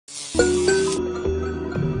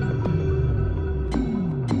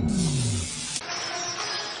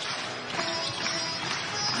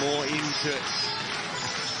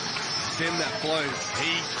extend that flow.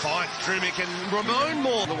 He fights Drimic and Ramone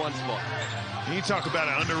more than one spot. You talk about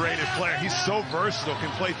an underrated player. He's so versatile,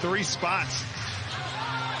 can play 3 spots.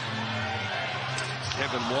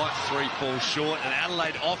 Kevin White, 3 falls short, and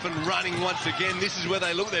Adelaide off and running once again. This is where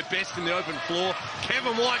they look their best in the open floor.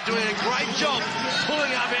 Kevin White doing a great job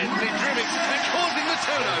pulling up Anthony Drimic and causing the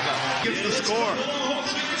turnover. Gets the score.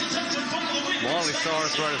 Miley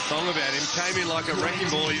Cyrus wrote a song about him, came in like a wrecking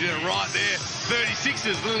ball. He did it right there.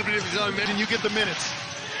 36ers, a little bit of his own. And you get the minutes.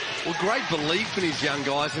 Well, great belief in his young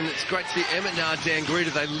guys, and it's great to see Emmett and Dan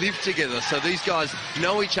Greta, they live together. So these guys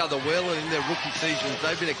know each other well, and in their rookie seasons,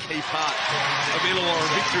 they've been a key part of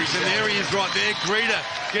Illawarra victories. And there he is right there, Greta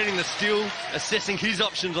getting the steal, assessing his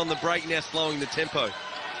options on the break, now slowing the tempo.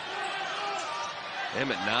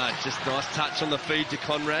 Emmett, just nice touch on the feed to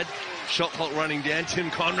Conrad. Shot clock running down, Tim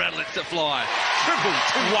Conrad lets it fly. Triple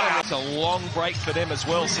to wow. It's a long break for them as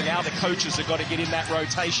well, so now the coaches have got to get in that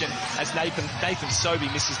rotation as Nathan Sobey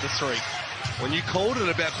misses the 3. When you called it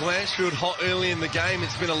about Blanchfield hot early in the game,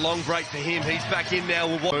 it's been a long break for him. He's back in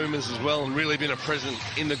now with Boomers as well, and really been a presence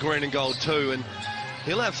in the green and gold too. And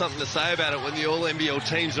he'll have something to say about it when the All-NBL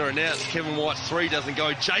teams are announced. Kevin White's 3 doesn't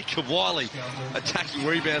go. Jacob Wiley attacking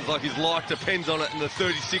rebounds like his life depends on it, and the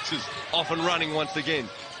 36ers off and running once again.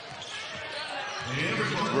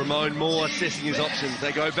 Ramone Moore assessing his options.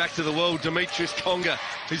 They go back to the well. Demetrius Conga,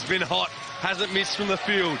 who's been hot, hasn't missed from the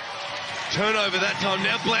field. Turnover that time.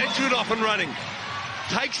 Now Blanchard off and running.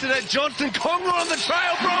 Takes it at Johnson. Conga on the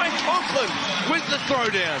trail. Brian Conklin with the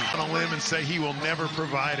throwdown. On a limb and say he will never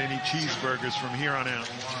provide any cheeseburgers from here on out.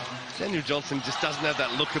 Daniel Johnson just doesn't have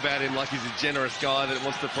that look about him like he's a generous guy that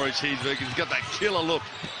wants to throw cheeseburgers. He's got that killer look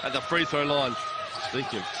at the free throw line.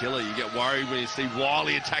 Speaking of killer, you get worried when you see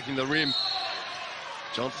Wiley attacking the rim.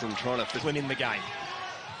 Johnson trying to win in the game.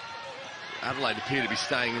 Adelaide appear to be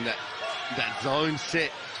staying in that zone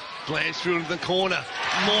set. Blanchfield in the corner.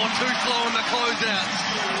 More too slow in the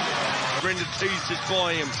closeouts. Brendan T's just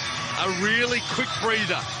by him. A really quick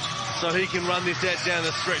breather so he can run this out down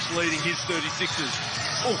the stretch, leading his 36ers.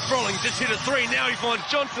 Oh, Frolling just hit a 3. Now he finds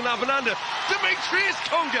Johnson up and under. Demetrius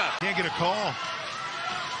Conga. Can't get a call.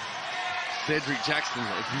 Cedric Jackson,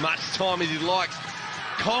 as much time as he likes.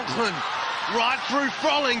 Conklin. Right through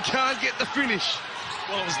Frolling, can't get the finish.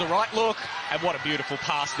 Well, it was the right look, and what a beautiful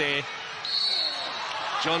pass there.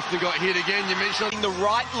 Johnson got hit again, you mentioned. The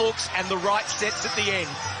right looks and the right sets at the end,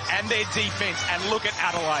 and their defense, and look at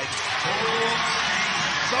Adelaide.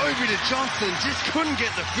 Sobey to Johnson, just couldn't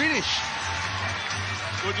get the finish.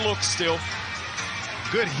 Good look still.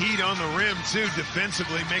 Good heat on the rim, too,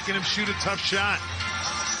 defensively, making him shoot a tough shot.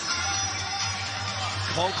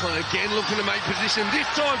 Conklin again looking to make position, this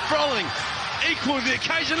time Frolling. Equal the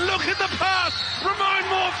occasion, look at the pass! Ramone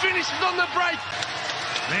Moore finishes on the break!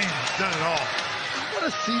 Man, he's done it all. I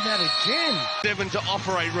want to see that again. 7 to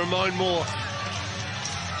operate, Ramone Moore.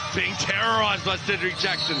 Being terrorised by Cedric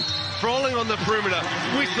Jackson. Frolling on the perimeter,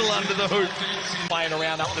 whistle under the hoop. Playing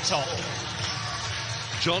around up the top.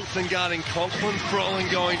 Johnson guarding Conklin,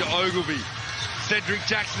 Frolling going to Ogilvy. Cedric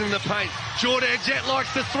Jackson in the paint. Jordan Jett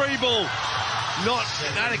likes the 3-ball. Not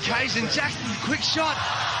that occasion. Jackson's quick shot.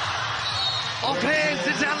 Off hands,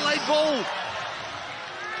 it's Adelaide ball.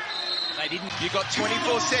 They didn't. You got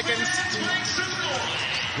 24 seconds.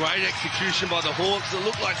 Great execution by the Hawks. It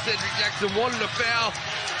looked like Cedric Jackson wanted a foul.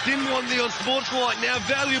 Didn't want the on Sportslight. Now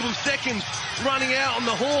valuable seconds running out on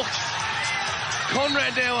the Hawks.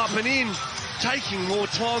 Conrad now up and in. Taking more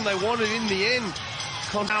time they wanted in the end.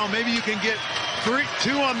 Now maybe you can get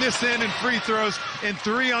 2 on this end in free throws and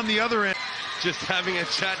 3 on the other end. Just having a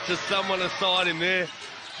chat to someone aside in there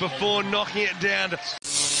before knocking it down.